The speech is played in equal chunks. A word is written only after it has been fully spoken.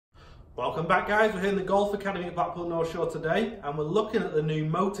Welcome back, guys. We're here in the Golf Academy at Blackpool North Shore today, and we're looking at the new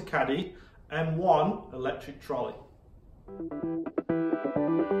Motocaddy M1 electric trolley.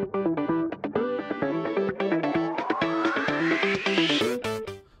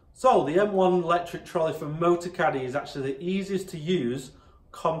 So the M1 electric trolley from Motocaddy is actually the easiest to use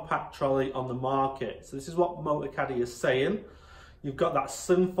compact trolley on the market. So this is what Motocaddy is saying. You've got that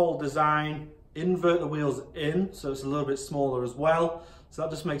slim fold design, invert the wheels in so it's a little bit smaller as well. So that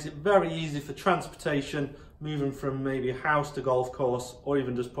just makes it very easy for transportation, moving from maybe a house to golf course or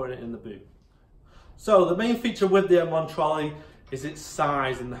even just putting it in the boot. So the main feature with the M1 trolley is its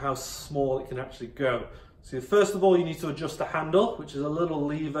size and how small it can actually go. So first of all, you need to adjust the handle, which is a little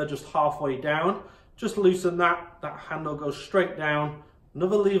lever just halfway down. Just loosen that handle goes straight down.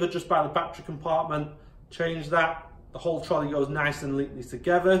 Another lever just by the battery compartment, change that. The whole trolley goes nice and neatly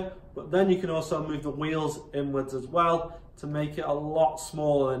together, but then you can also move the wheels inwards as well to make it a lot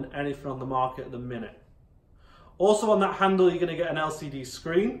smaller than anything on the market at the minute. Also on that handle, you're going to get an LCD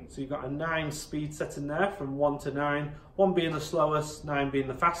screen. So you've got a 9-speed setting there from 1 to 9, 1 being the slowest, 9 being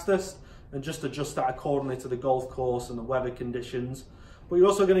the fastest, and just adjust that accordingly to the golf course and the weather conditions. But you're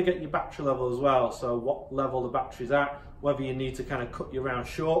also going to get your battery level as well, so what level the battery's at, whether you need to kind of cut your round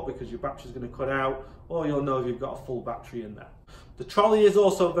short because your battery's going to cut out, or you'll know if you've got a full battery in there. The trolley is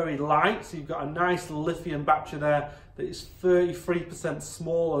also very light, so you've got a nice lithium battery there that is 33%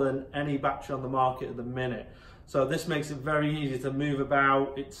 smaller than any battery on the market at the minute. So this makes it very easy to move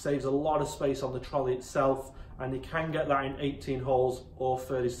about. It saves a lot of space on the trolley itself, and you can get that in 18 holes or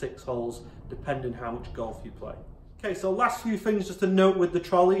 36 holes, depending how much golf you play. Okay, so last few things just to note with the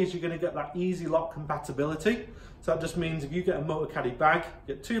trolley is you're going to get that easy lock compatibility. So that just means if you get a Motocaddy bag,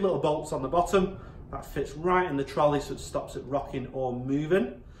 you get 2 little bolts on the bottom, that fits right in the trolley so it stops it rocking or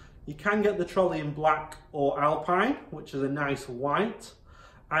moving. You can get the trolley in black or alpine, which is a nice white.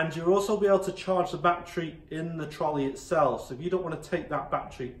 And you'll also be able to charge the battery in the trolley itself. So if you don't want to take that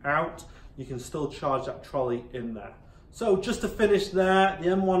battery out, you can still charge that trolley in there. So just to finish there, the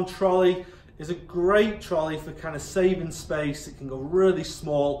M1 trolley is a great trolley for kind of saving space. It can go really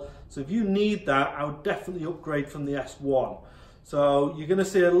small. So if you need that, I would definitely upgrade from the S1. So you're going to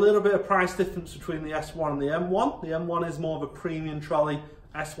see a little bit of price difference between the S1 and the M1. The M1 is more of a premium trolley.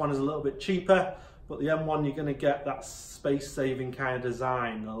 S1 is a little bit cheaper, but the M1 you're going to get that space-saving kind of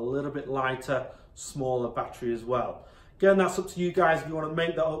design, a little bit lighter, smaller battery as well. Again, that's up to you guys if you want to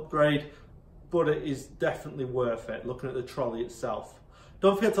make that upgrade, but it is definitely worth it looking at the trolley itself.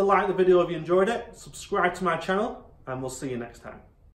 Don't forget to like the video if you enjoyed it, subscribe to my channel, and we'll see you next time.